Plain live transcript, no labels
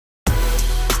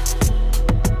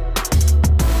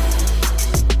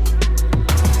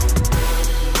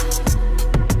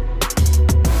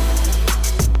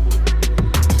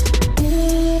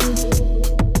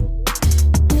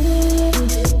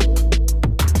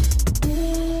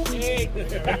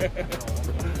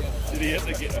Did he hit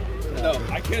the gate? No.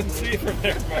 I couldn't see from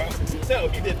there, bro. No,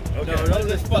 he didn't. Okay. No,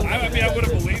 just fucking. I mean, I would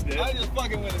have believed it. I just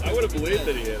fucking went. I would have believed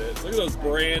that he hit it. Look at those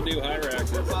brand new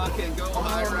Hyraxes. Fucking go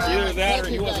Hyrax. Either that or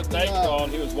he wasn't night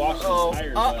crawling, he was washing his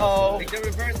tires. Uh-oh.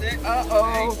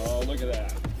 Oh, look at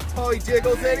that. Oh, he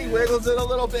jiggles it, he wiggles it a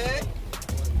little bit.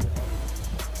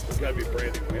 There's gotta be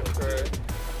brand new wheels.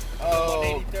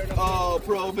 Oh,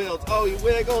 pro builds. Oh, he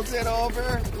wiggles it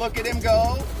over. Look at him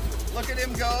go. Look at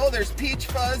him go. There's peach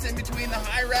fuzz in between the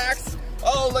Hyrax.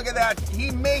 Oh, look at that.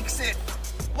 He makes it.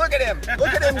 Look at him.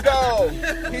 Look at him go.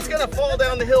 He's going to fall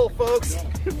down the hill, folks.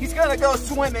 He's going to go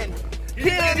swimming.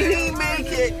 Can he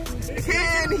make it?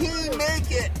 Can he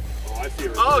make it? Oh, I see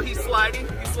it. Oh, he's sliding.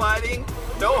 He's sliding.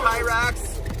 No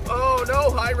Hyrax. Oh, no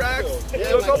Hyrax. Yeah,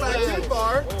 Don't go back too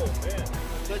far. Oh, man.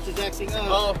 Clutch is acting up.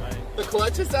 Oh, the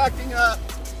clutch is acting up.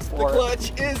 The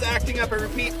clutch is acting up. I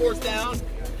repeat, force down.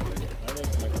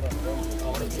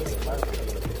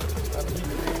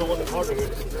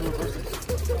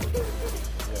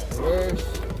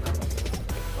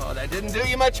 Oh, that didn't do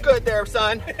you much good there,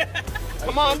 son.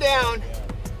 Come on down.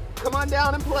 Come on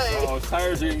down and play. Oh, his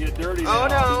tires are gonna get dirty now. Oh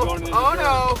no. Oh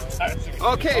no.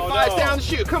 Okay, oh, five's no. down the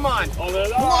chute. Come on. Oh, there's,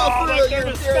 Blow through they're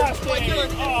your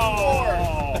disgusting.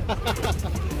 Oh.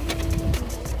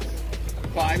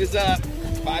 Five is up.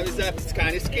 Five is up. It's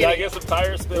kind of scary. Yeah, I guess some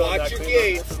tire spin. Watch your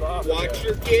gates. Watch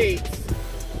your gates.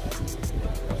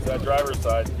 That driver's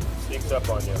side sneaks up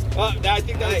on you. I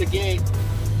think that was a gate.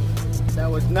 That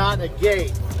was not a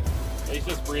gate. He's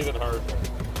just breathing hard.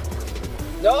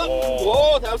 No. Oh.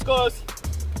 Whoa, that was close.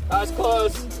 That was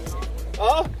close.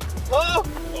 Oh. Oh.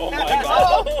 Oh my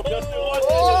God. Just do one.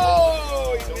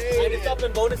 Oh, he made it. Up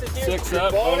in bonuses here. 6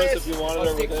 up. Bonus if you want it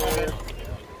over there.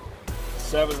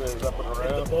 7 is up and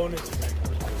around. Bonus.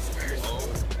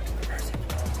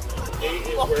 8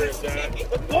 is where it's at.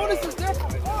 The bonus is there.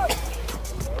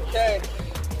 Okay.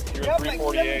 You're at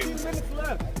 348. minutes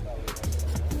left.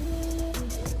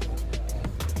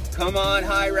 Come on,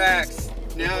 Hyrax.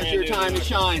 Now's your time to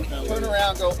shine. Turn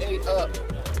around, go 8 up.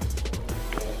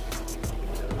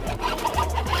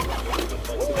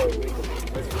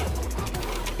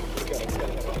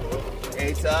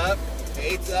 Eight's up.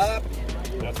 8's up.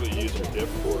 That's what you use your dip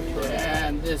for, right?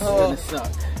 And this is gonna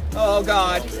suck. Oh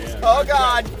God. Oh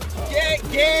God. Gate.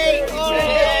 Gate. Oh,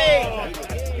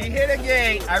 gate. He hit a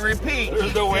gate. I repeat.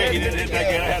 There's no way he didn't hit that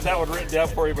gate. I had that one written down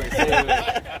for you, but he saved it.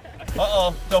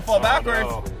 Uh-oh. Don't fall backwards.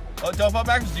 No. Oh, don't fall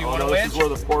backwards. Do you want to This winch? is where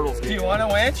the portals Do you want to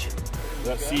winch?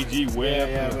 That CG whip.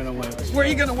 Yeah, I'm gonna win. Where are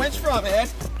you going to winch from, Ed?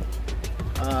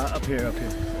 Up here, up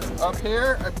here. Up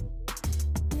here?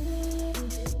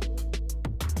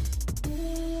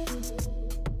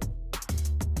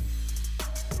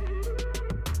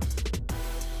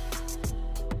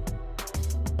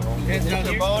 Hit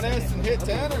the bonus and hit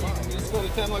 10, or you can just go to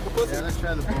 10 like a pussy? Yeah, let's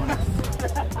try the bonus.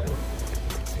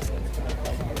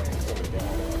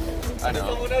 I know.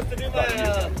 Someone else to do my,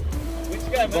 what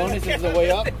you got, bonus is the way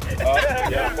up?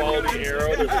 Yeah, follow the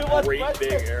arrow. There's a great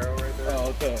big arrow right there. Oh,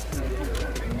 okay.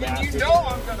 You know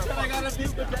I'm gonna fucking do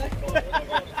that.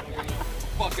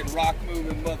 Fucking rock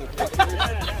moving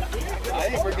motherfucker. I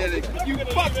ain't forgetting. You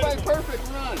fucked my perfect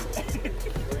run.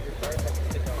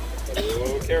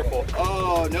 Oh, careful.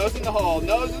 Oh, nose in the hole.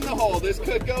 Nose in the hole. This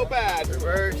could go bad.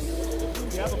 Reverse.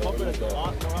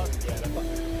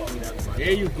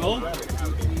 There you go.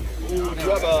 You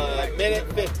have a minute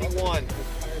 51.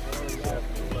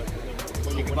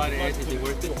 When you combine it, is it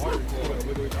worth it?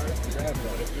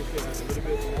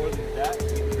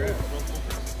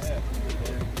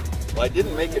 Well, I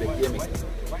didn't make it a gimme.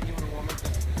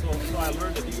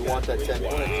 If you want that 10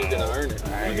 points, you're going to earn it.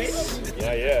 Nice.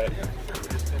 Yeah, yeah.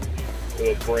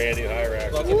 With a brand new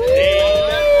Hyrax.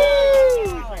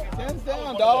 10's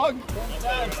down, dog.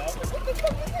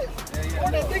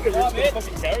 What do you think of this?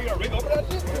 Fucking carry our rig over that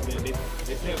shit?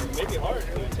 Make it hard.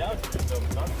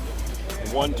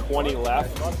 120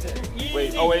 left.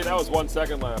 Wait, oh wait, that was 1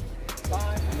 second left.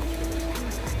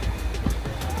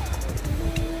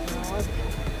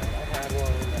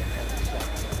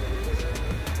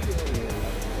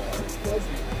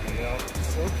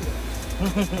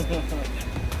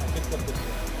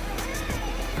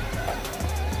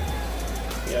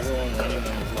 See everyone running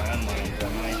those landmines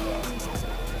at night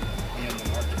in the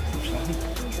market.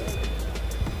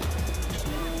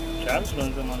 Travis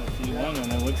runs them on the C1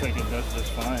 and it looks like it does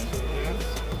just fine.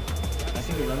 I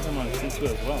think he runs them on the C2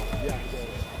 as well. Yeah.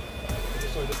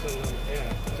 So this one, yeah.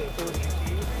 So the first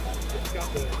key, it's got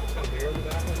the kind of air in the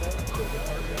back of that. So the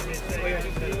part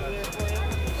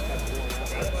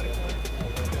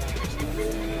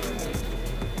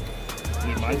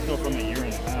Dude, mine's still from a year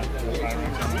and a half. The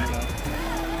Hyrax on mine now.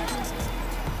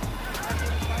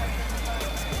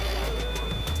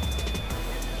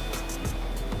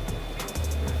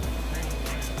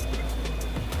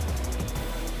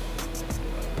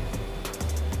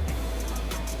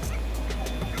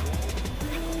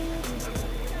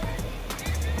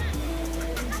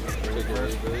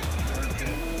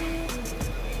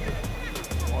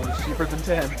 Well, it's cheaper than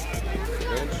 10.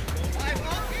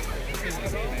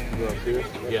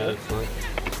 Yeah, that's fine.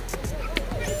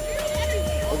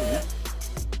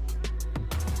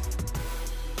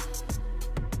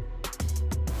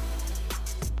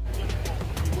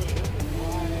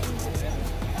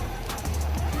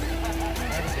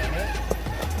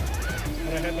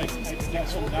 When I had my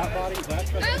from that body, that's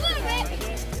what I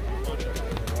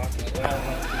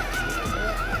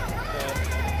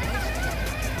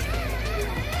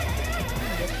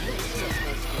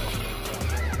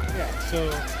yeah, so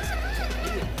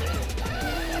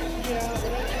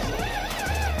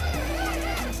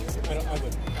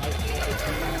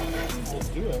Let's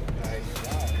do it.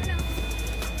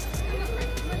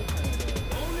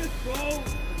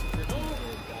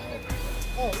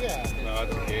 Oh yeah. No,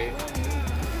 it's okay.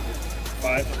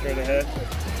 5 straight ahead.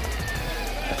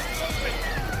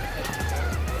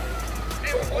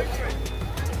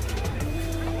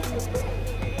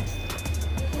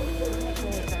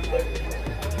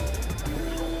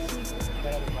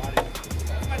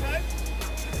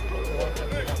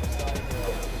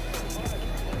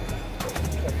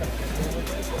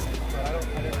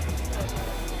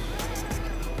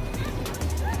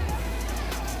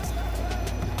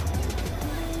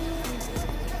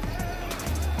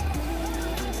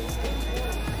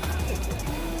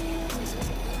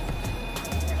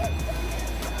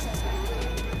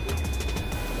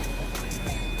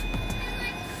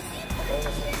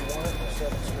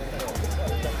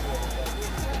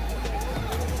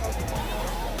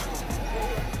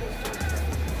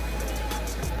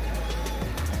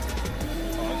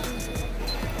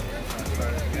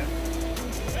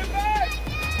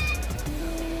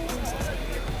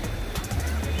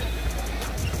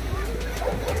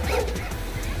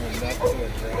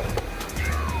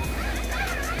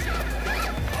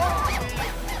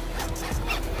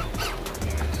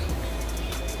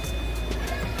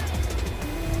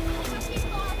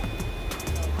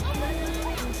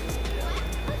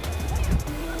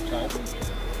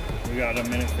 We got a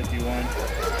minute 51.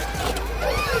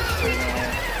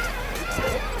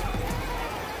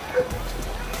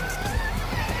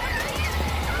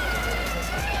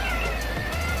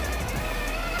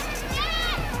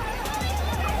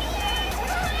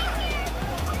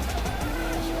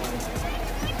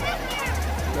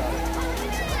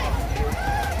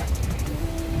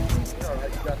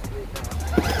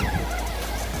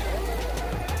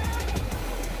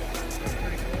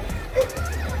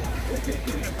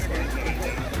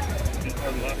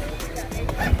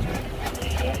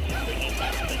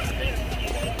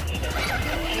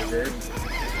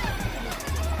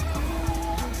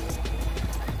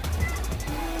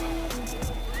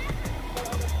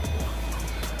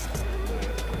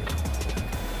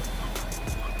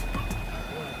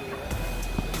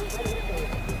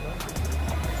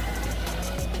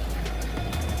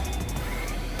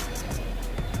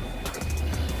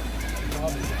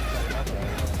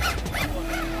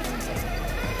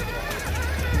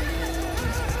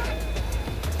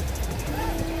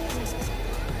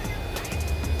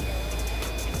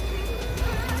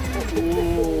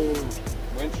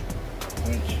 Winch.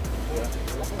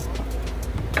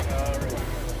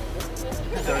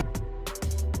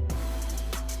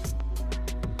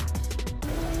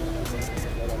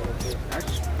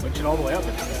 Winching all the way up.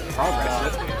 It's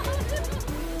progress.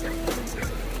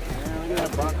 Look at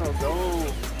that Bronco go.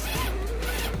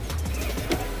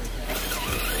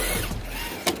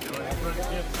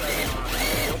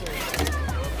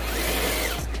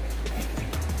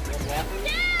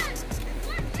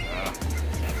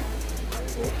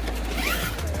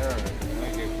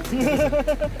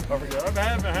 I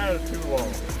haven't had it too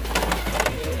long.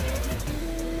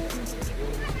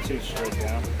 Too straight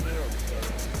down.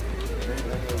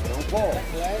 Don't fall.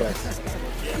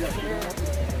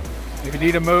 If you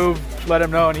need to move, let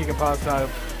him know and he can pause time.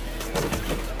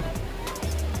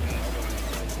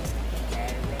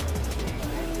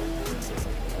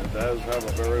 It does have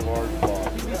a very large ball.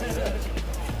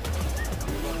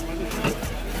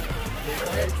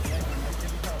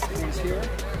 He's here.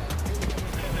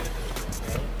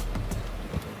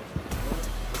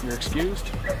 You're excused.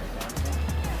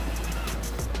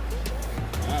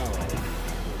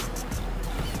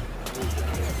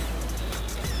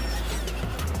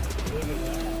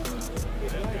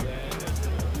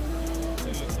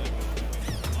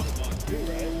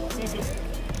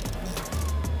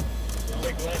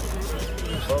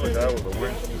 Saw the guy with the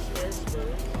winch.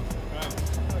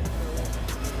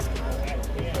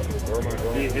 Where am I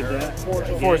going? You hit that?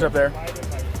 Four's up there.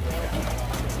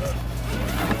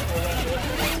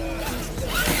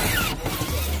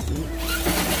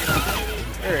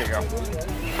 There you go.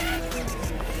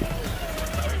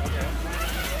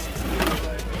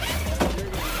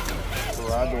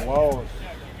 Ride the walls.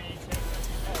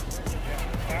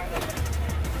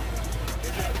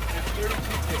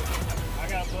 I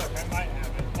got to look. I might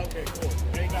have it. Okay, cool.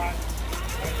 They got.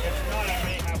 If not, I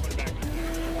may have one back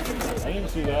there. I didn't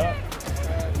see that.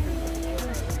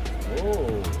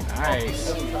 Oh, Nice.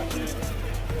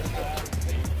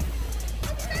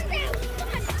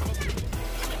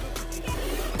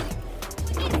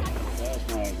 that's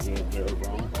not good there,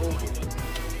 Bronco.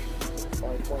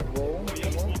 5-point roll.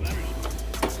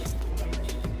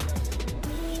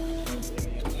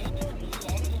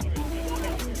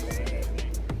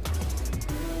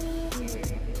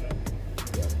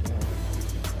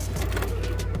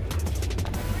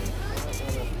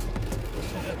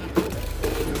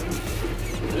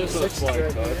 This looks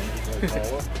like touch.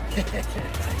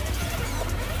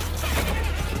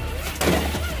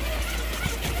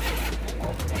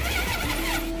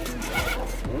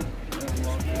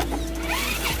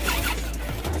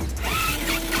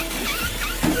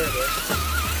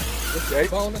 Okay.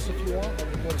 Bonus if you want. I'm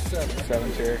going to go to 7.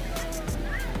 7 tier.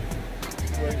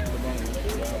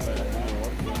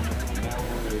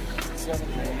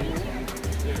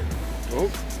 Oh.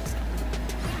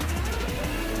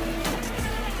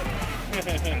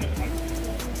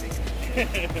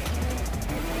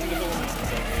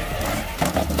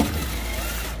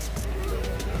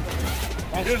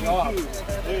 Nice job.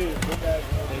 Hey,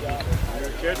 you're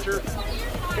a catcher.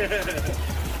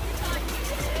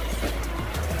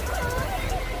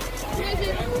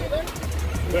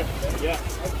 Yeah.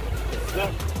 No,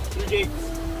 3 gates.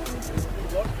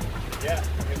 Yeah.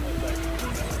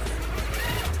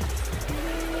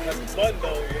 That's fun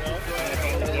though, you know?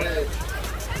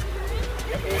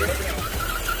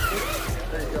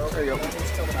 There you go.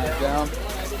 Knife down.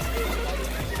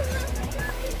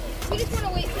 We just want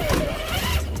to wait for it.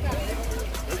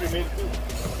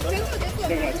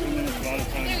 Still got 2 minutes, a lot of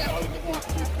time.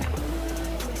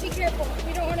 Be careful.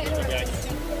 We don't want to interrupt.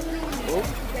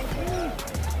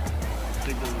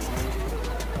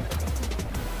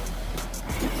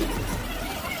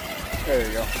 There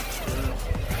you go.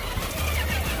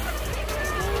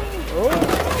 Oh.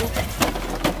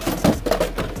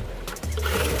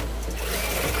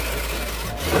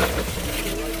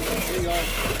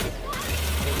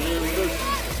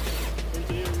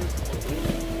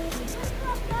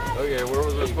 Okay, where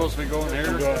was I supposed to be going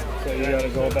here? So you gotta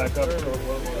go back up.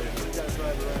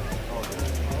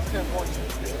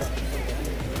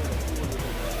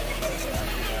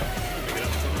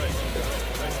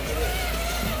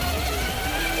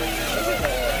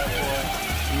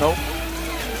 Nope.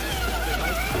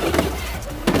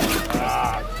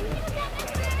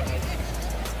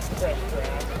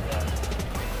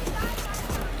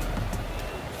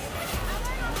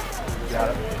 Got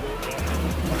it.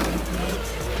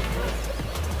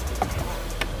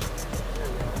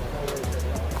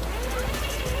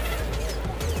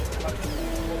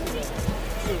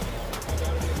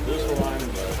 This line.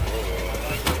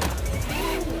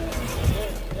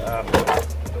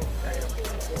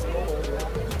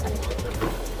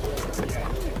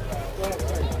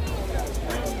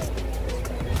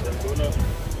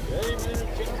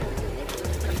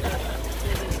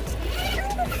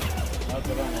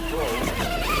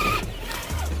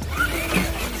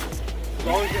 As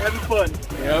long as you're having fun.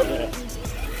 Yep.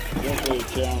 Definitely a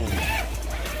challenge.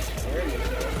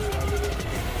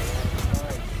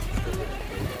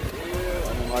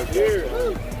 Here.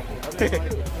 He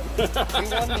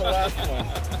won the last one.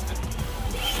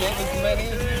 Save as many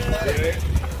as you play.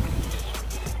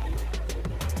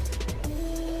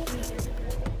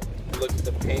 Look at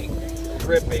the paint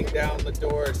dripping down the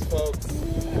doors, folks.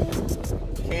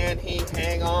 Can he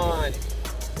hang on?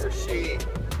 Or she?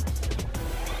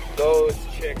 Those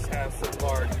chicks have some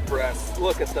large breasts.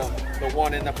 Look at them. The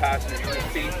one in the passenger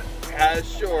seat has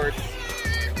shorts.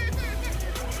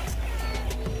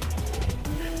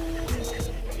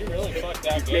 You really fucked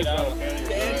that gate out.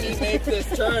 Can he make this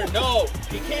turn? No,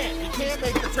 he can't. He can't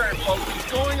make the turn, folks.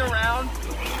 He's going around.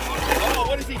 Oh,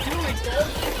 what is he doing,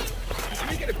 folks? He's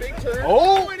making a big turn.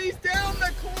 Oh! And he's down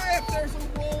the cliff. There's a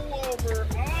rollover.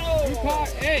 Oh! You caught,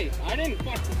 hey, I didn't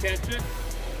fucking catch it.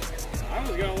 I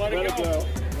was gonna let it go.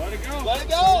 Let it go. Let it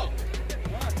go.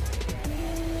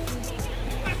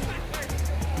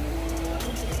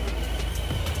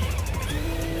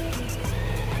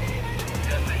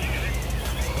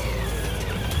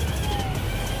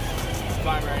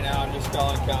 Fine right now. I'm just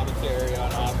calling commentary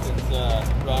on Austin's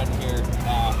run here.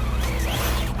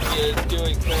 He is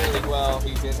doing fairly well.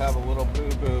 He did have a little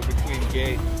boo-boo between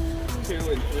gate 2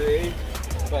 and 3.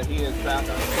 but he is back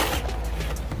on.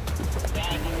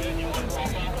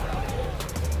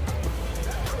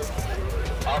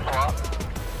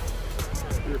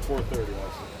 You're 430,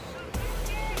 Austin.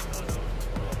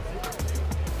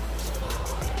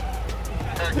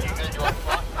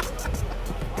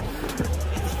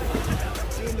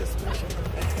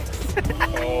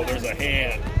 Oh, there's a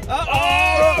hand.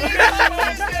 Oh!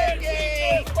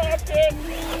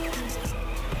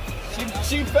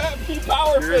 She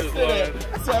power fisted it.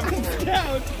 7's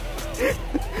down.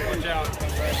 Watch out.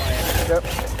 Comes right by you. Yep.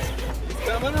 He's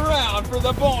coming around for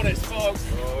the bonus, folks.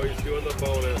 Oh, he's doing the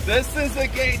bonus. This is the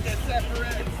gate that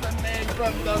separates the men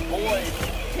from the boys.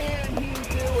 Can he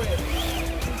do it?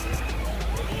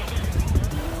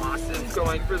 Austin's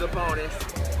going for the bonus.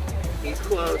 He's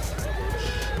close.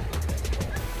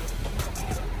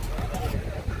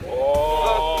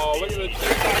 Oh, look at the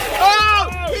Oh!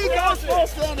 He goes full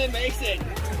send and makes it.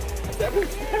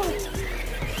 7's down.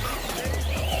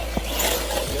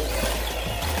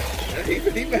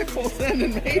 He went full send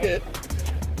and made it.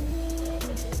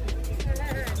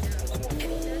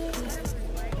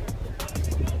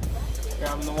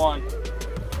 Grabbing the one.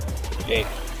 Okay.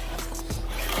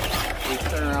 We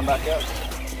turn around back up.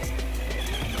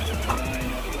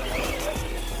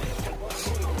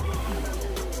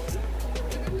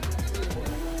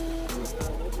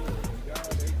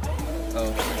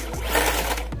 Oh.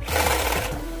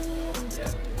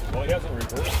 Well, he hasn't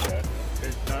reversed yet.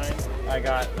 There's 9. I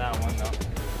got that one though.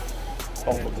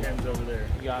 Oh, And 10's over there.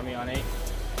 You got me on 8.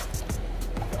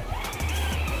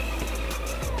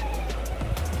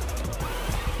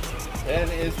 Ben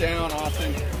is down,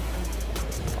 Austin.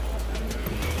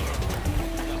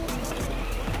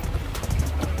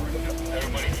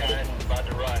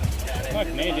 Fuck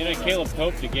me, dude. Caleb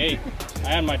coped the gate. I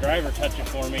had my driver touch it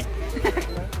for me.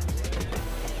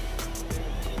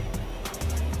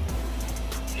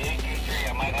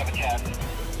 I might have a chance.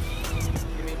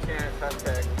 Give me a chance,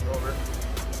 hashtag, over.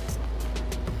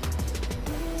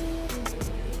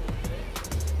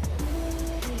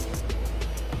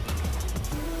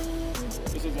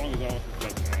 Just as long as I don't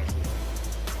like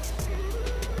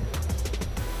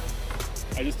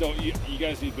I just don't. You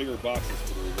guys need bigger boxes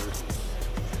for the reverses.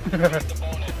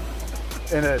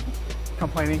 In a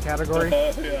complaining category?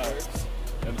 Yeah.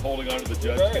 And holding on to the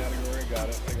judge category. Got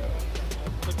it. I got it.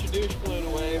 Put your douche balloon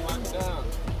away, mark it down.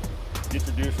 Get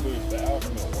your douche balloons back. I'm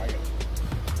gonna whack it.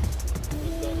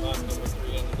 Just don't knock number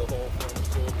 3 into the hole for him,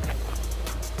 too.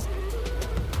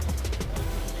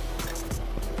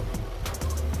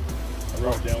 I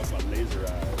wrote it down with my laser eyes.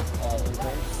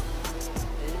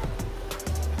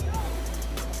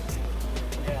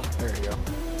 There you go.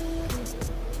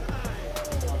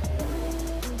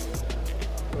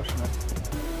 Pushing it.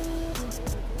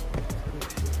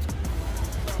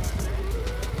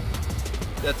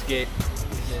 That's gate.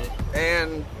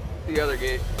 And the other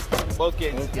gate. Both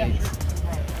gates.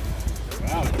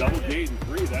 Wow, double gate and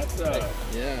 3. That's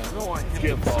Yeah. I don't want him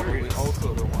getting to fall, but we serious.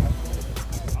 also don't want.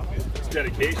 it's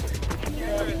dedication.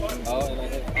 Oh, and I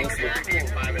think this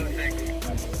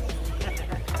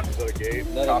Is that a gate?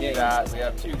 Copy that. We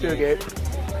have 2 gates.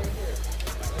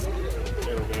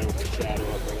 Never been able to shadow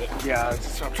up with it. Yeah,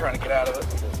 so I'm trying to get out of it.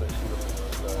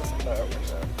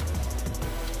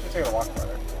 Take a walk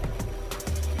farther.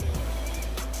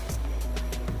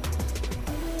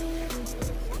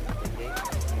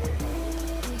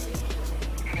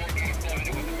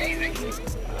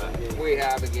 We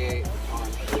have a gate on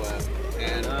the left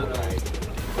and the right.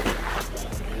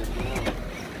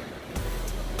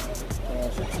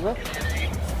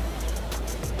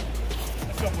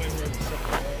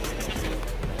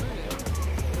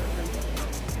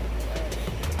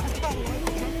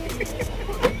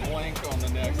 Blank on the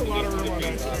next. There's a lot of room on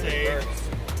that stage.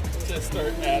 Just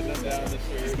start adding them down the Just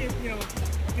shirt. give, you know,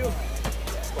 give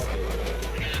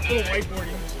a little whiteboard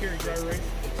you can just carry dry erase.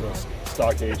 So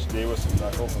stock HD with some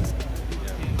knuckle.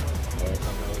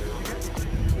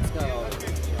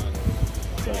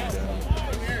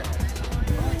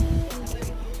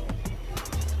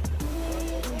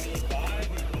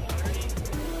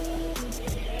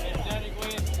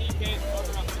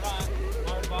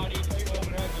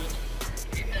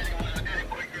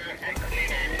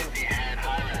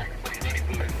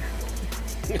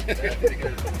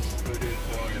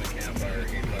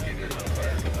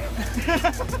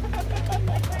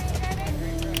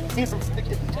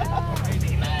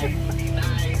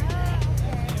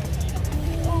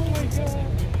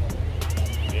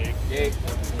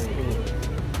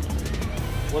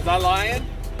 Was I lying?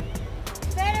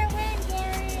 Better win,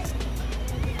 Gary.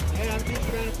 Yeah, I'm just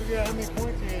trying to figure out how many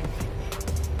points he had.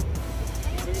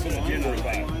 Generous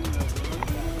back.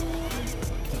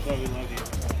 That's why we love you.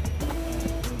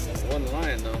 One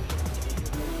line though.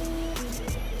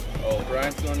 Oh,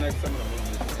 Brian's going next. I'm gonna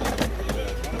move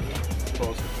this.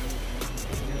 Close.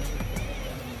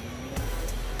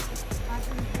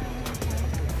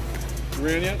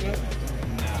 Ran yet? No.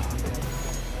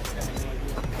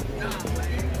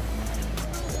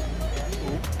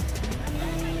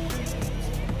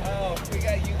 Oh, we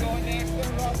got you going next,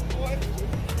 Ross boy.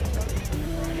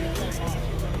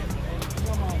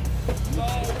 So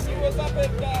he was up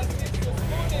at 6 this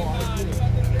morning.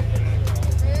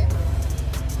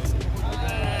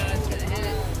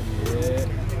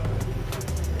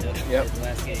 Yep.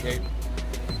 Last game. Gate.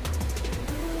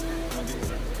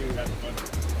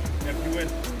 If you win.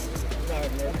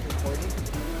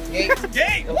 Gate.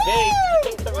 Gate!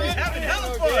 We're having hella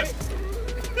fun!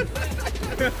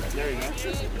 There you go.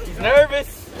 He's nervous!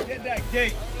 Get that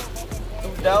gate. No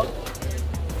doubt.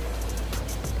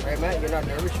 Hey, Matt, you're not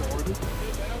nervous, you're worried?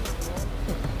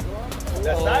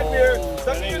 That side mirror!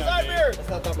 Tuck in ain't your no side gate. mirror! Let's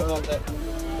not talk about that.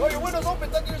 Oh, your window's open!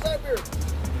 Tuck in your side mirror!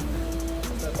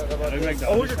 Look like the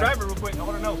Oh, other who's your side. driver real quick? I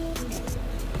want to know.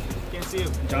 Can't see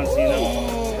him. John Cena.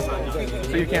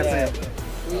 So you can't say it.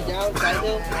 We down, side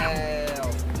hill?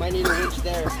 Might need a winch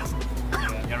there.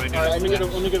 Yeah, right All right, let me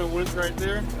get a winch right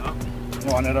there.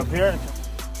 Want it up here?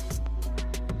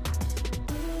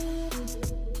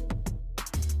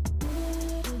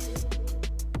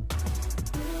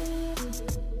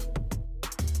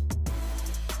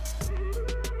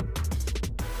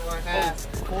 Half,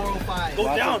 405. Go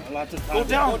down! Lots of time. Go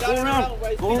down! Go around!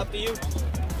 Go up to you.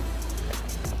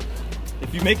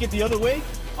 If you make it the other way,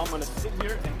 I'm gonna sit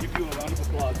here and give you a round of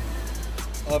applause.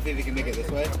 Oh, if you can make it this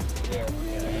way?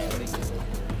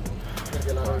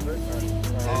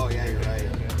 Oh, yeah, you're right.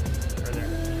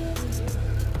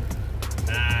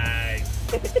 Nice.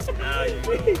 Now you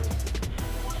go.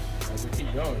 As we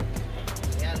keep going.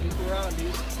 Yeah, loop around,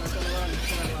 dude. Circle around.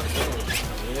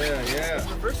 Yeah.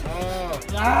 Reverse.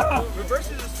 Oh.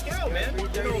 Reverse is a scale, man. You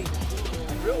know, in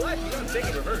real life, you gotta take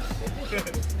it reverse.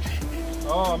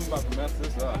 Oh, I'm about to mess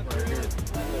this up right here.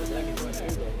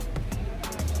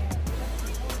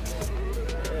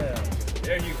 Yeah.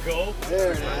 There you go.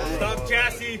 There it is. Stop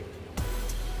chassis.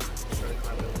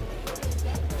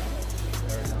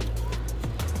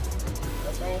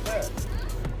 What's wrong with that?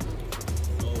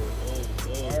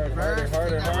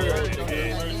 Harder.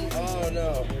 Oh,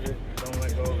 no. Don't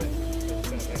let go of it.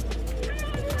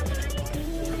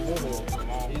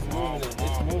 He's moving it.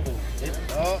 It's moving. It's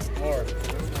up more.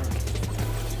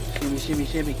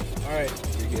 Shimmy. All right.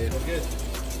 You're good. We're good.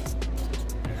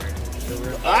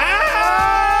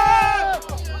 Ah!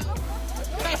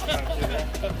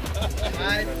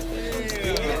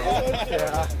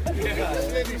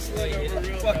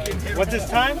 What's his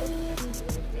time?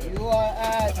 You are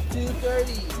at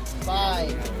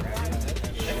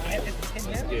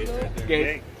 2:35.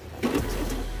 Gate.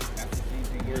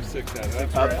 We're 6 at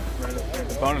it. Up.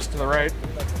 The bonus to the right.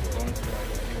 Bonus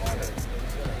drive if you want it.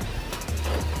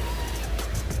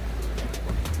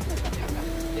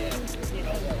 Yeah.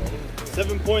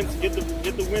 7 points. Get the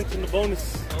winch and the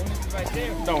bonus.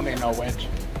 Don't need no winch.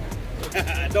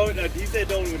 Don't. He said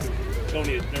don't even do. Don't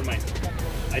need it. Never mind.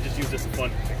 I just use this for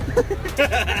fun.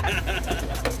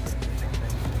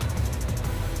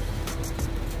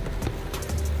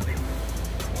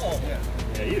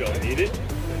 Yeah, you don't need it.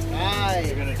 Nice.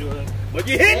 You're gonna do it. But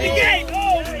you hit the gate!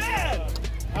 Oh, man!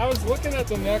 I was looking at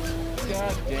the next.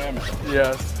 God damn it.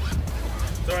 Yes.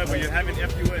 It's alright, but you're having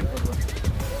FU in.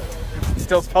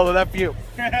 Still spelled it FU.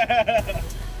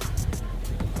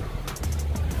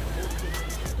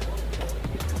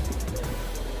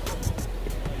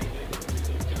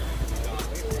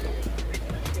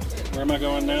 Where am I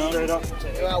going now? Straight up.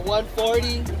 You're at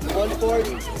 140.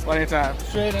 140. Plenty of time.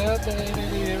 Straight up, baby.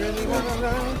 You really wanna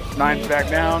run? 9 back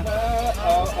down.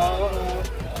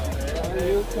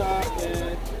 You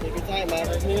talking? Take your time, man.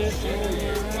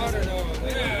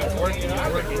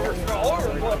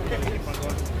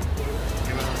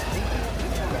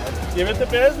 Give it the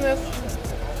business.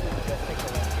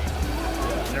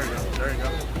 There you go.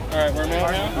 All right, where am I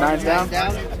now? 9's down.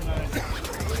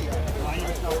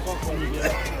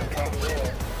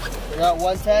 You're at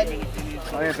 110.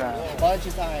 Plenty of time. Bunch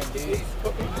of time, dude.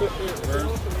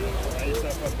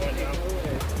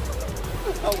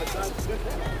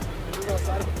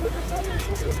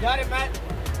 Got it, Matt.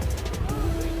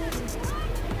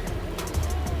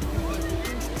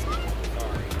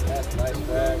 That's nice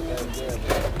bag. That's good.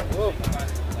 Whoa.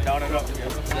 Count it up.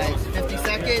 Nice. 50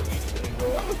 seconds.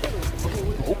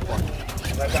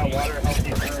 Let that water help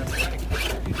you turn.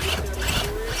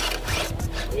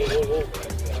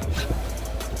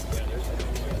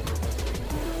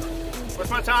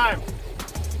 my time?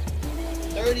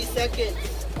 30 seconds.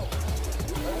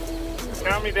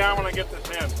 Count me down when I get to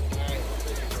 10.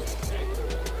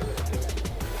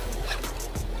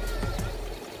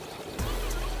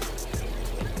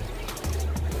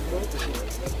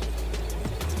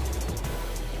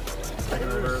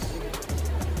 Second reverse.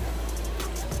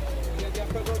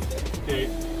 Okay.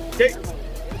 Okay.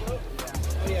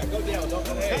 Oh yeah, go down. Don't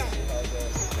go down.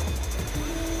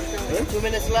 2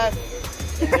 minutes left.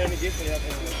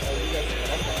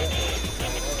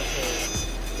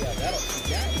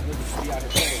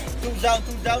 Two's down.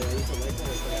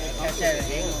 Catch that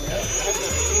angle.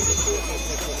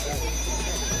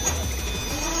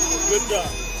 Good job.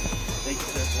 Thank you,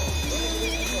 sir.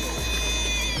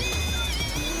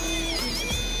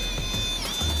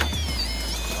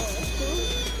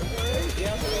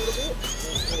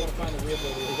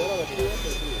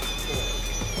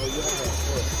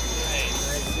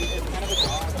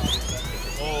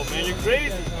 Oh man, you're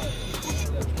crazy.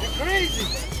 You're crazy.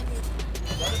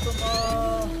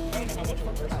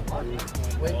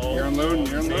 You're unloading.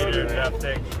 You're unloading.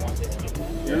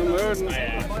 You're unloading. Where's the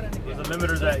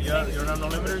limiters at? You don't have no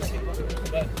limiters?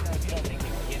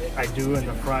 I do in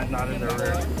the front, not in the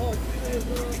rear.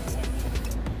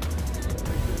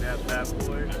 That bad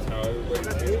boy.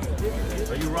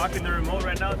 Are you rocking the remote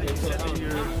right now that you said that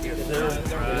you're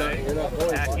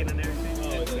right, hacking and everything?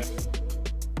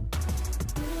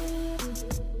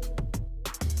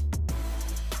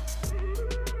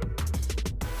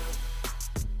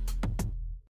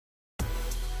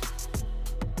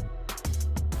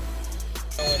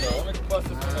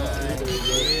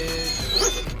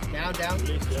 Down.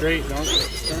 Straight, don't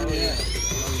turn yet.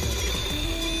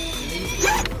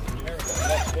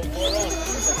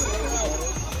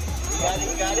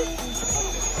 You got it.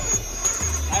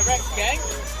 I wrecked, gang.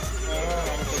 I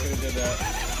don't think I did that.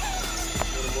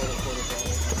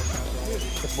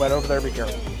 It's wet over there, be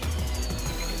careful.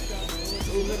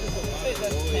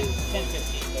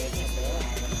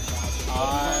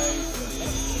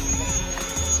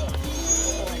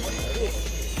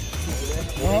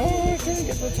 Oh, I can't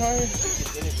get the tire.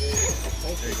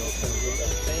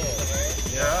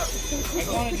 Yeah.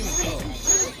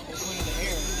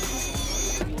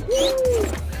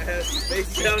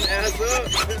 Face down, ass up.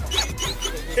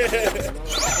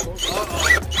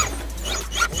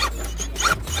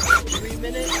 3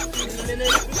 minutes.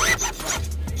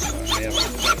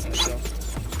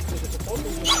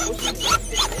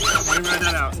 Let me write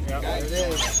that out. There it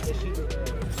is.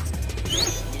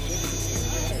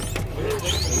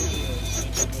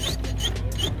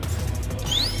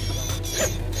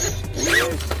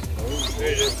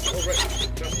 There it is. Oh, right.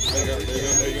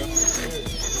 There you go.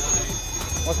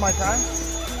 What's my time?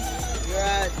 You're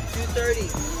at 2:30.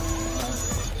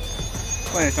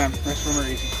 Plenty of time. Rest of them are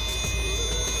easy.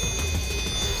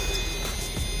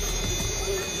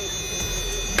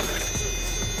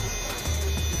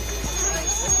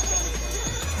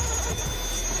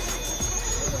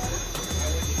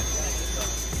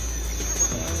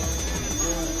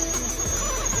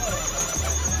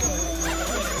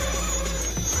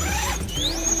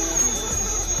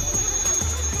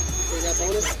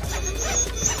 Bonus.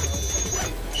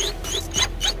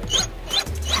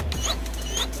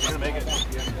 You're gonna make it.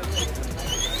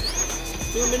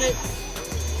 2 minutes.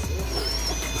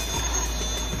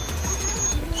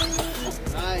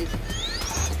 Nice.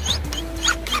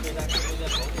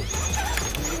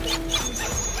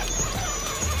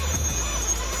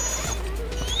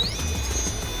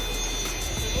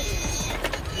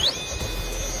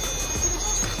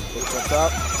 What's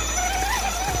up?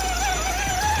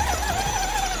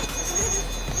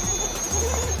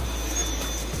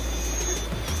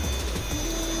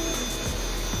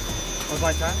 What's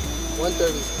my time?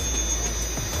 1:30.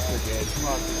 We're good.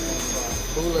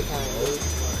 Cooler time, dude.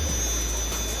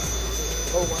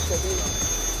 Oh, watch that dude.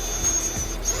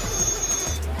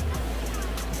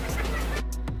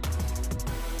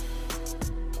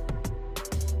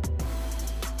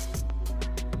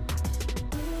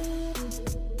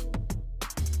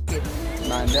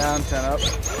 Nine down, 10 up.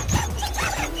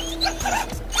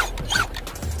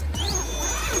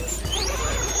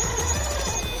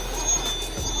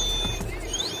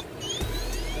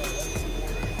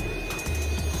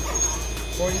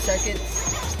 Seconds.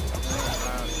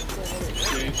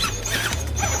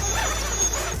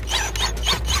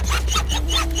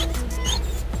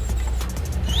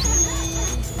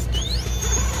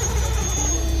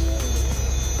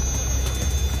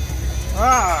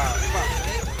 Ah!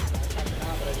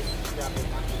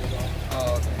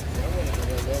 Oh, okay.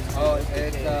 Oh,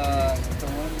 it's the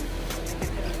one.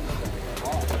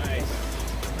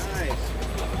 Nice.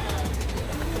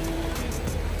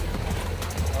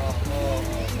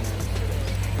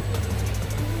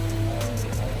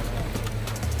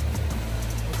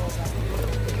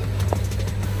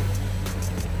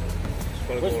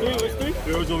 Where's three? Where's three?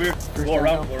 Three over here. Go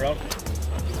around, go around.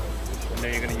 And then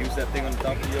you're gonna use that thing on the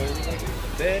top of your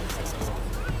bed.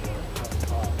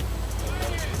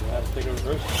 Take a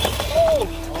reverse. Oh!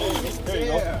 There you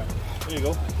go. There you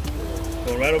go.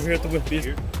 Go right over here at the whip.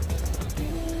 Here.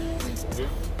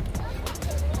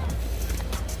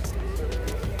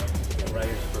 Right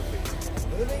here is perfect.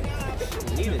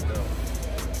 You need it though.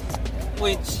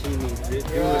 Which? He needs it.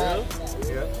 Yeah.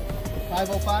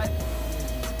 505.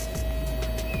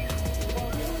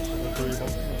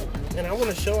 Man, I want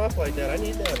to show up like that. I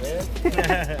need that, man.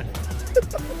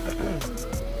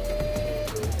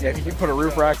 Yeah, if you can put a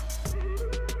roof rack.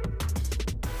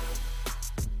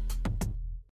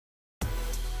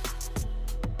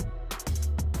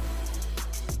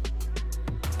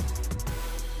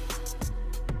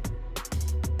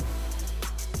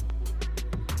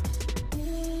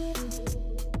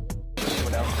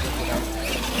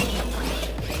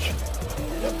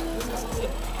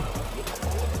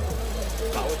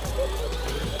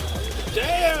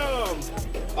 Damn!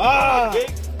 Ah!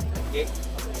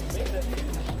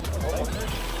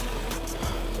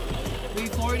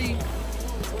 340.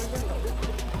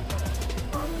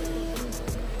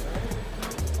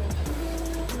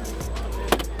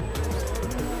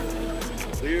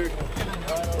 Cleared.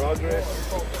 Progress.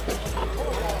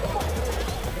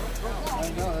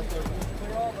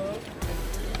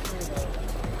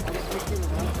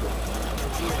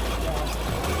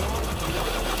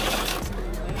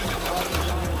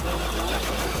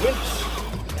 Winch.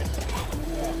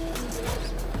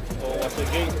 Oh, watch the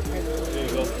gate. There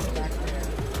you go.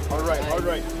 Hard right, hard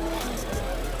right.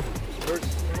 First.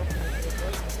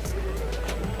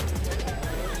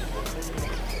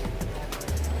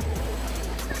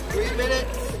 3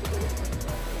 minutes.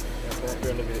 Go up here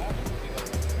a little bit.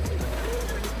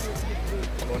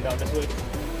 Going down this way.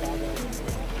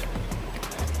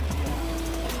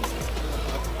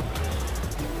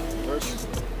 Reverse.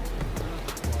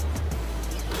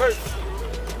 Reverse.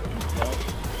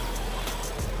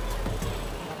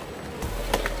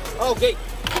 Oh, gate.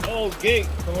 Oh, gate.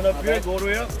 Coming up here. Go all the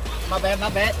way up. My bad, my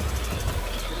bad.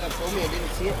 You told me I didn't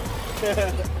see it.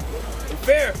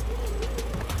 Fair.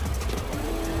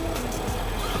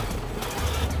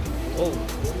 Oh.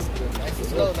 Nice and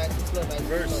slow, nice and slow, nice and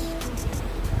Reverse. slow.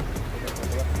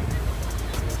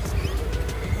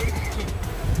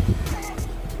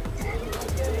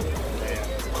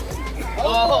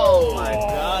 Oh my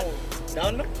God.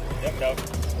 Down? Yep, down.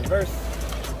 Reverse.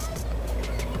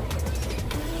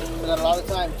 We got a lot of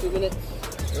time, 2 minutes.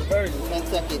 Reverse. 10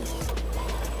 seconds.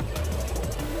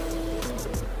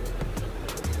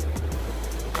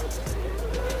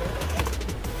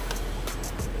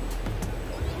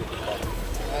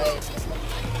 Alright.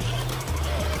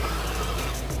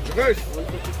 Reverse.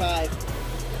 155.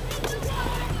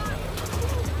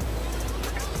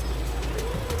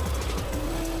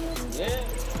 Yeah.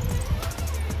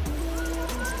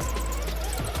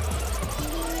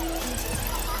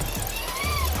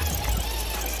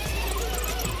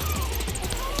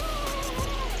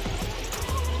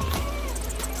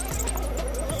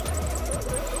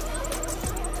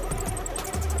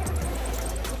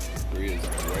 Three is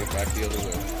right back the other way.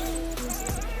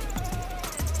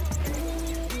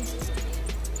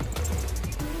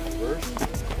 Reverse.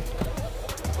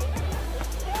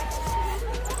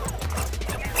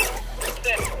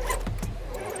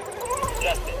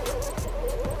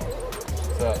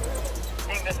 What's up? I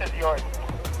think this is yours.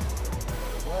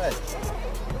 What?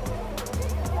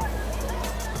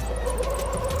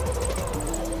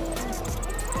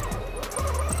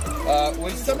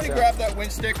 Would somebody grab that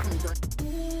winch stick from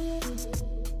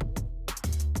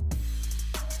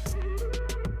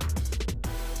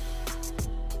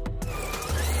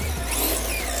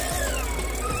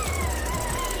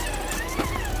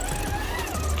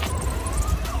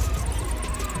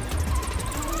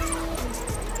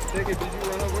Ticket, did you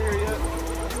run over here yet?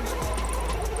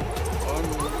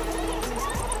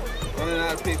 Running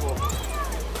out of people.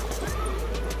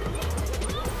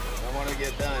 I want to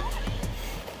get done.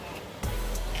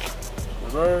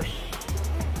 Reverse.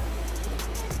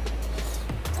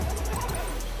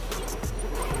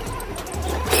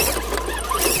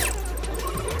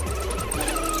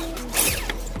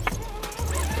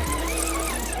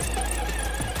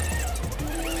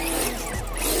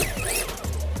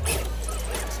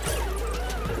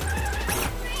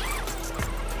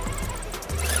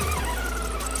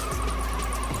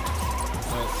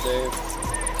 Nice save.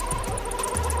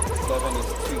 7 is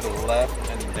to the left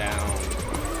and down.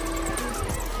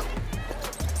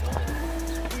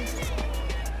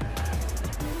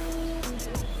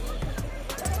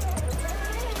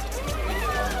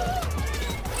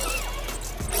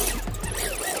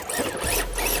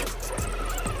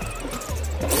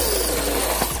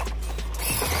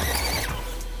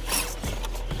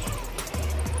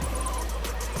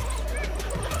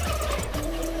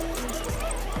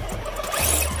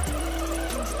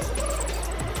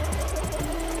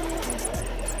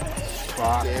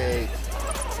 58.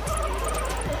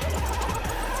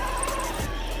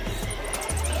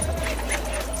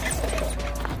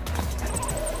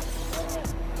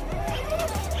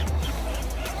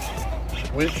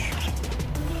 Winch.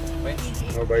 Winch.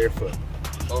 Over by your foot.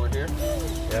 Over here?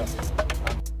 Yeah.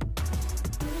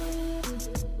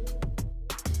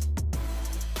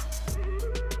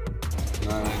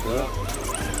 Nice.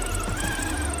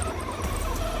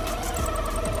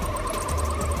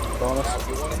 Bonus. Now, if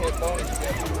you want to hit bonus, you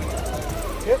got to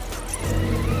Yep.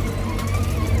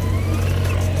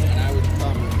 and I would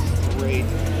come straight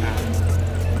out.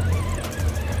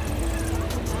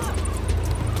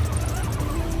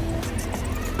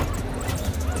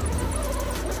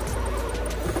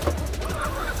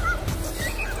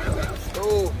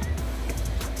 Oh.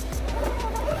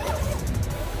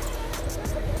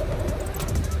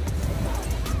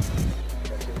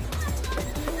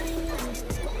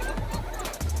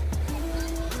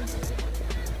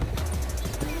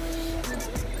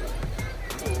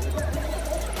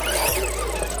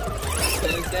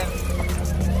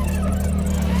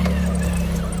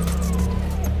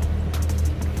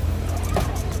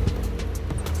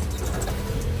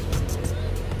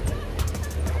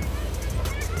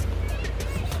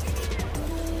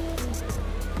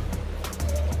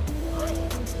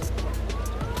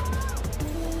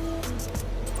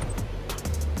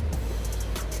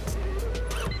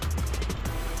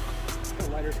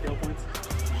 Lighter scale points.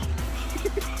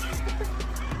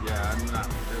 Yeah, I'm not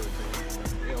really big on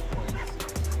scale points.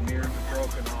 Mirrors are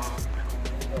broken off.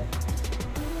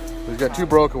 He's got 2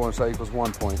 broken ones, so that equals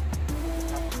 1 point.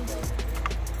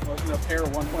 Wasn't a pair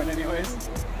of 1 point anyways.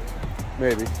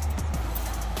 Maybe.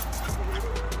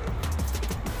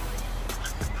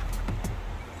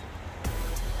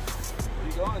 Where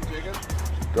you going, Jacob?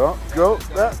 Go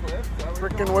that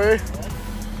freaking way.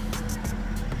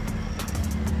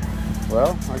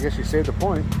 Well, I guess you saved the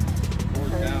point.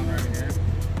 Board down right here.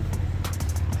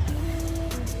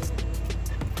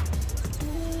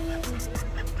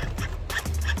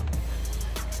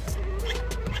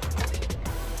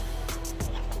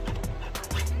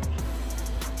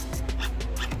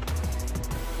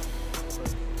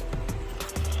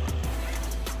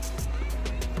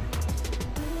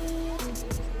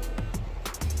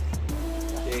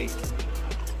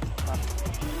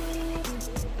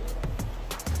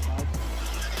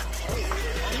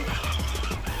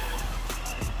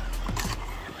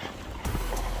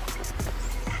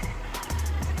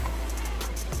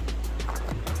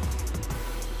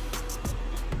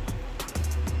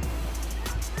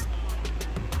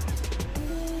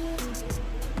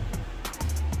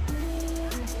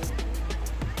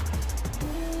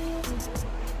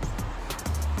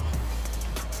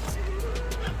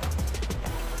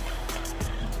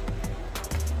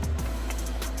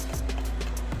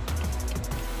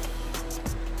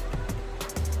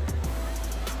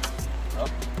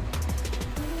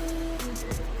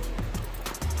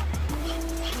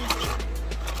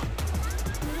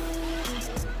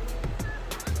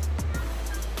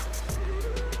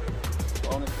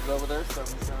 Bonus is over there,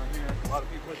 7's down here. A lot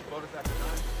of people hit the bonus after 9.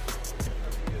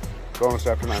 Bonus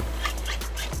after 9.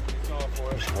 It's all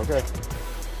for it. Okay.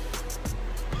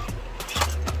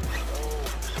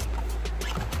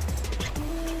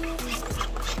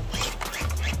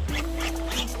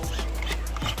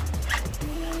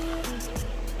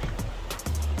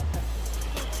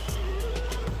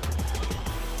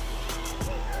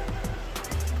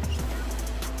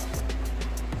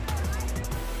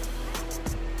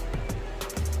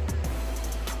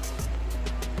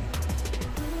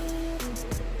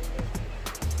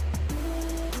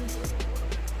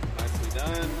 Nicely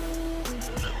done.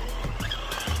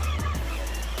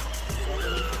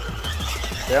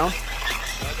 Down?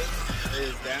 7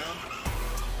 is down.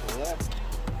 Left.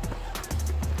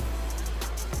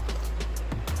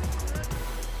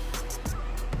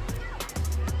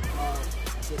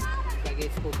 Like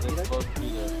it's supposed to be It's there? supposed to be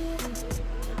there.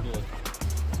 They're good.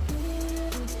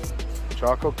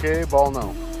 Chalk okay, ball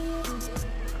no.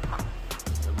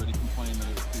 Everybody complained that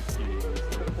it was too skinny. But it's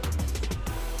right.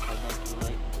 Right back to the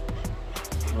right.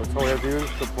 That's all we have to do is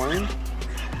complain?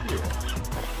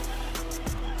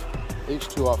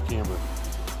 H2 off camber.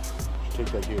 Take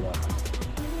that gate off.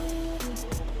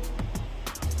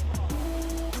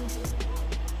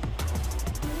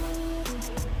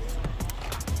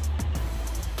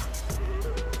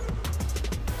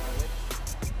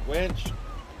 Winch.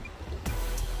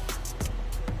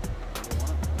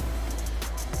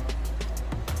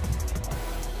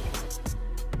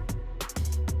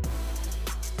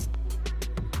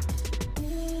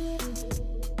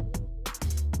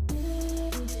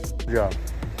 Good job.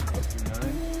 Up to 9.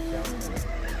 Down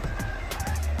 10.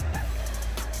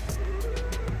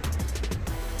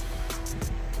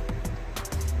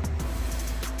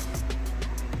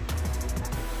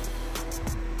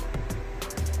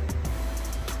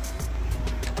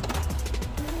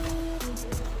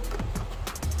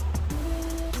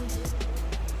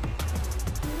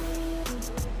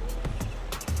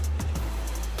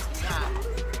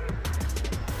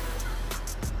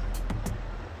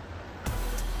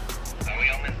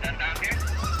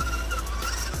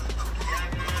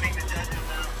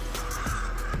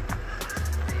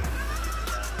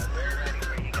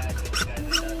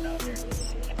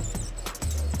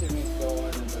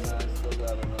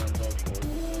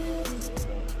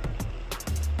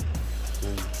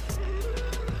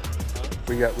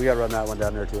 got to run that one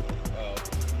down there too. Oh.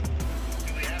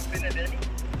 Do we have been at any?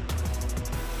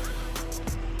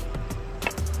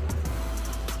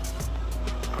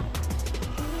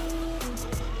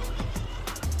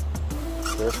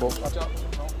 Careful. Watch out.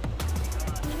 No.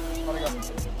 Let it go.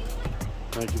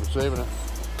 Thank you for saving it.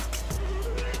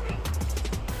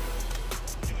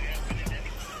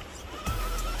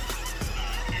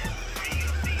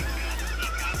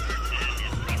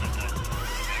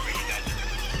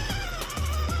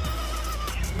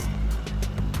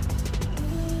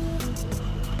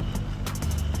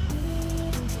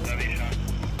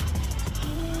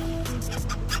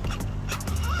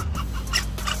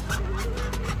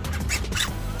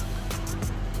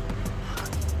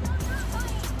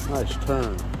 Nice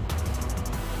turn.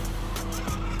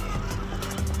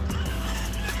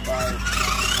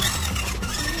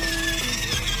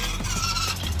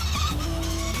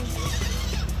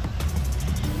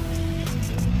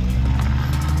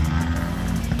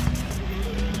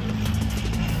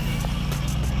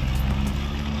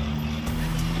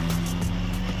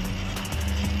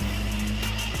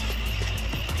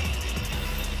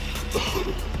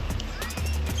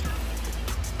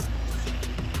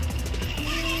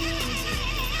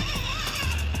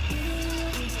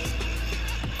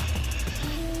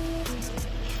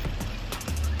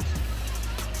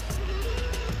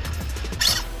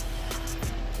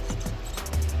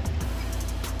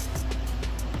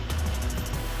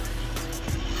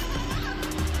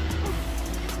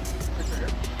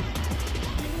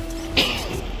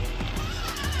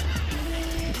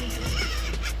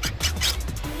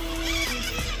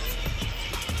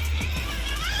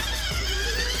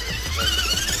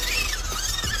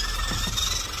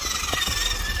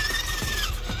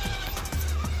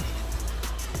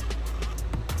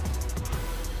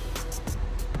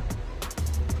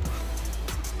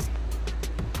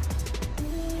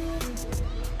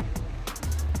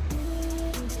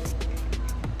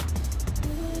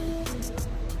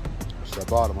 That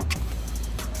bottom one.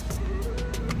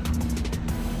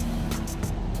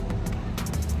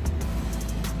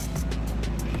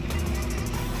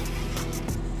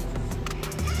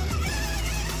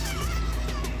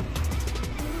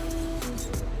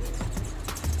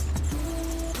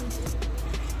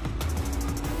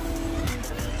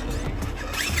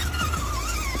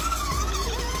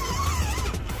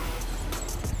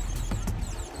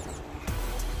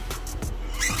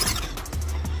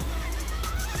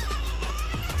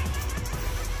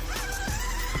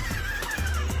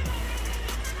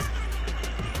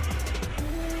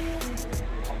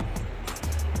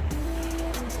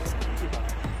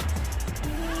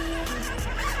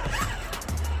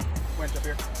 Winch up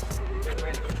here.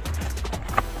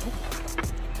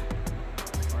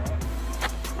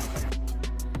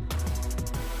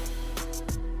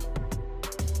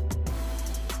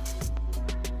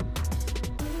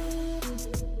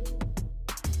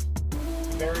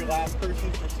 Very last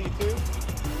person for C2.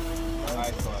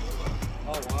 Nice one.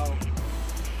 Oh, wow.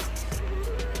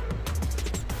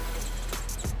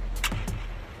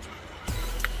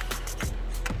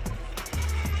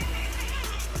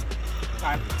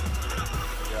 Time.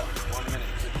 Yeah, 1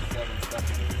 minute, 57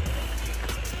 seconds.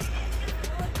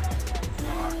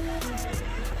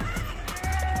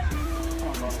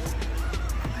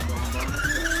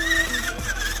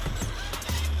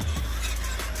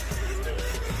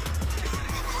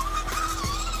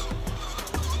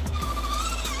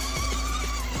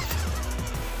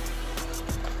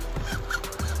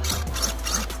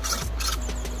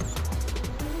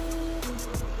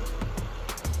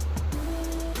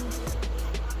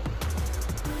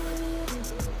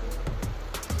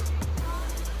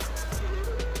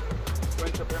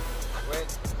 Winch up here. Wait.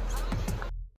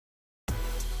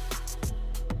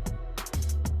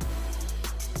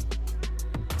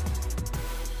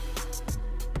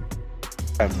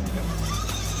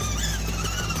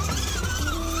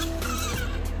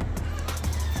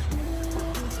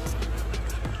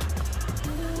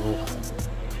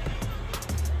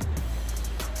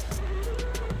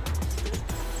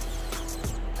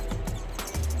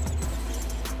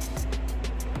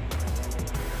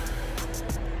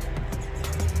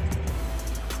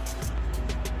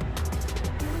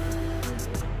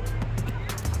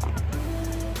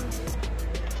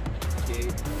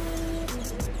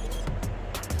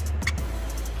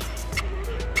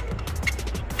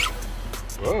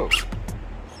 Whoa.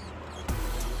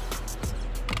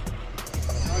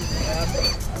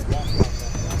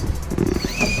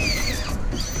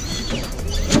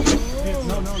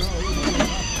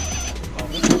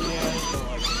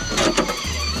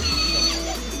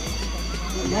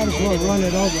 Might as well run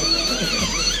it over.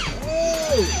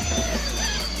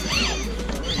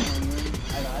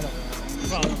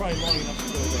 probably long enough to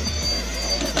go there.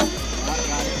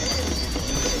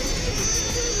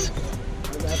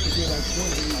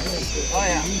 Oh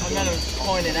yeah, I'm gonna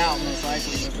point it out most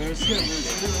likely. This one,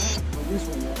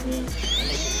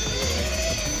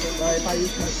 Sorry if I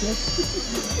use my stick.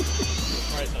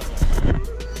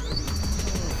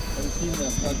 Have you seen the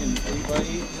fucking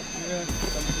everybody?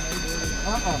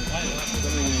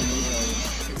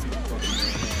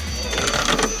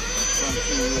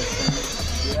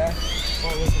 Yeah. I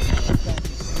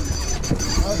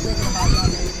was thinking about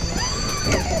someday.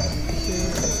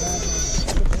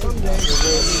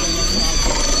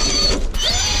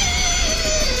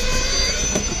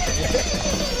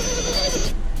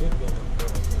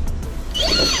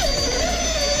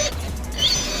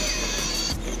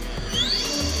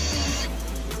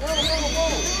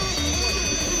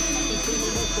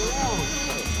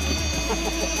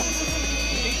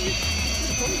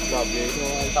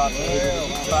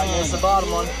 Here's the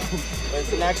bottom one. Where's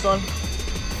the next one?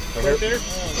 Right there?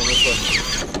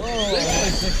 Oh.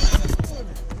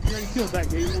 You already killed that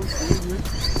gate.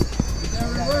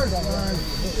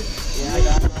 Yeah, I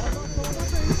got it.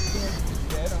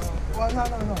 Well, no.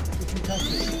 If you touch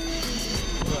it.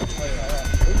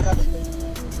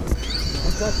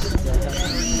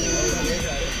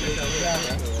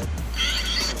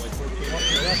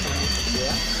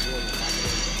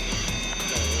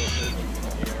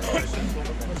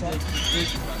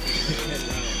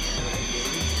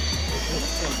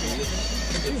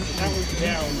 That was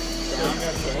down.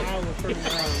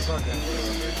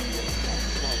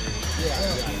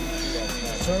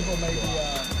 Turbo maybe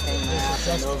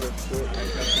over to it.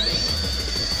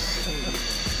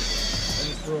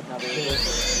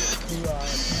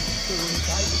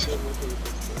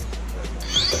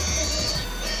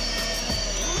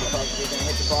 Probably gonna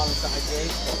hit the bottom side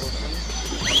gate.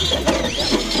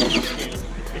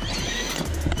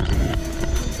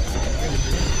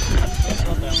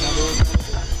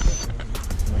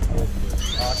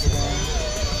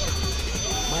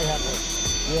 Might have to.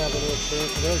 You have a little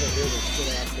experience. Those are really good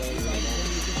ass days.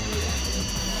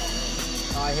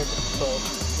 I hit the boat.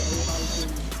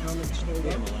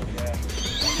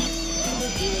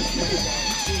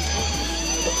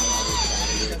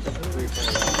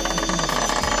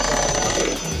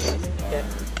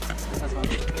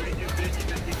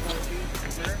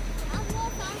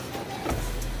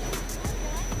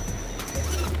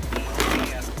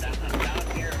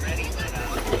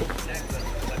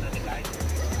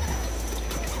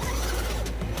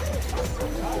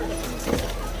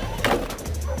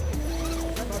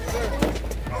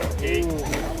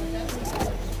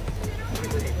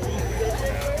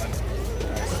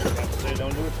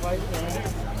 Don't do it twice, man.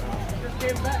 Just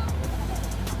came back.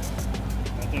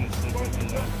 I think it's simple.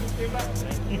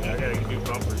 I gotta do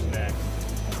bumpers next.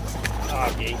 Ah,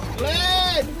 gate.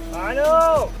 Glad! I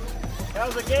know! That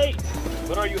was a gate.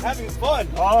 But are you having fun?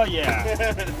 Oh, yeah.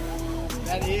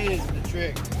 That is the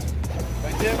trick.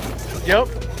 Right, Tim? Yep.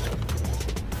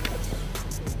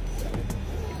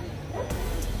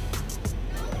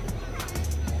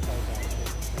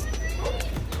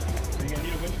 Are you gonna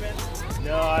need a winch band?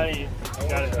 No, I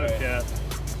got it hooked up.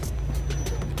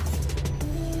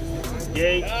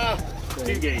 Gate.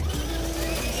 Two gates.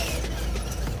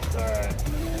 Alright.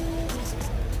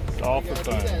 It's all for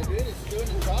fun.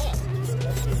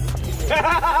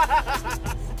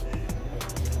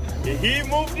 He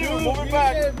moved you, move it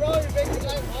back. Yeah, bro, you're making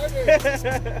life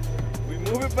harder. We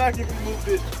move it back if you moved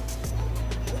it.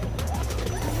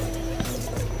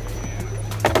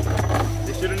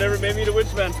 They should have never made me the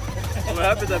witch man. What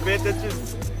happens? I pay attention.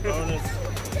 Bonus.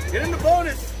 Get in the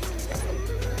bonus.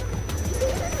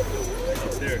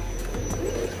 Up there.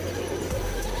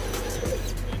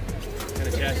 What kind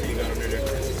of chassis you got under there?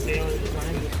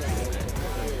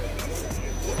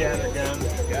 Scanner gun.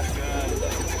 Gas gun.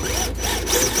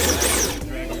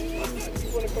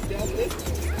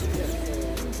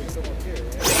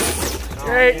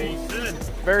 Gate.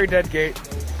 Very dead gate.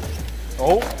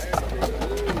 Oh.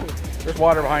 There's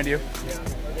water behind you.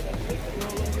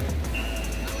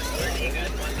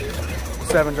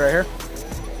 7's right here.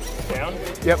 Down?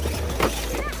 Yep.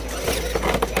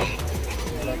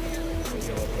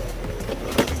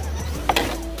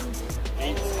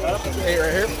 Up. 8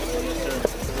 right here.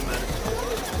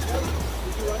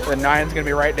 The 9's gonna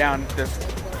be right down this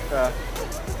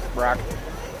rock.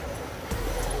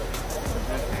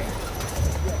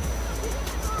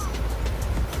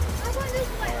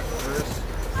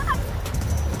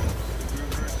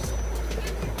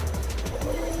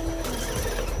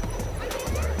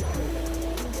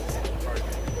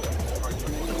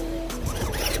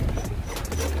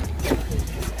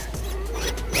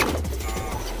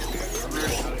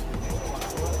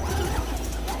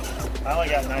 I only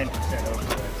got 9% over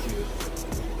that too.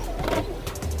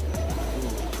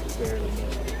 Barely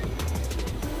missed.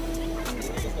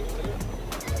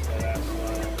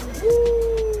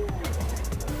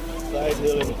 Side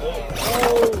hitting.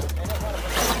 Oh!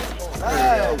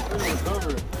 Nice!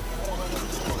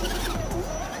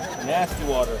 Nasty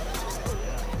water.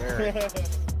 Very.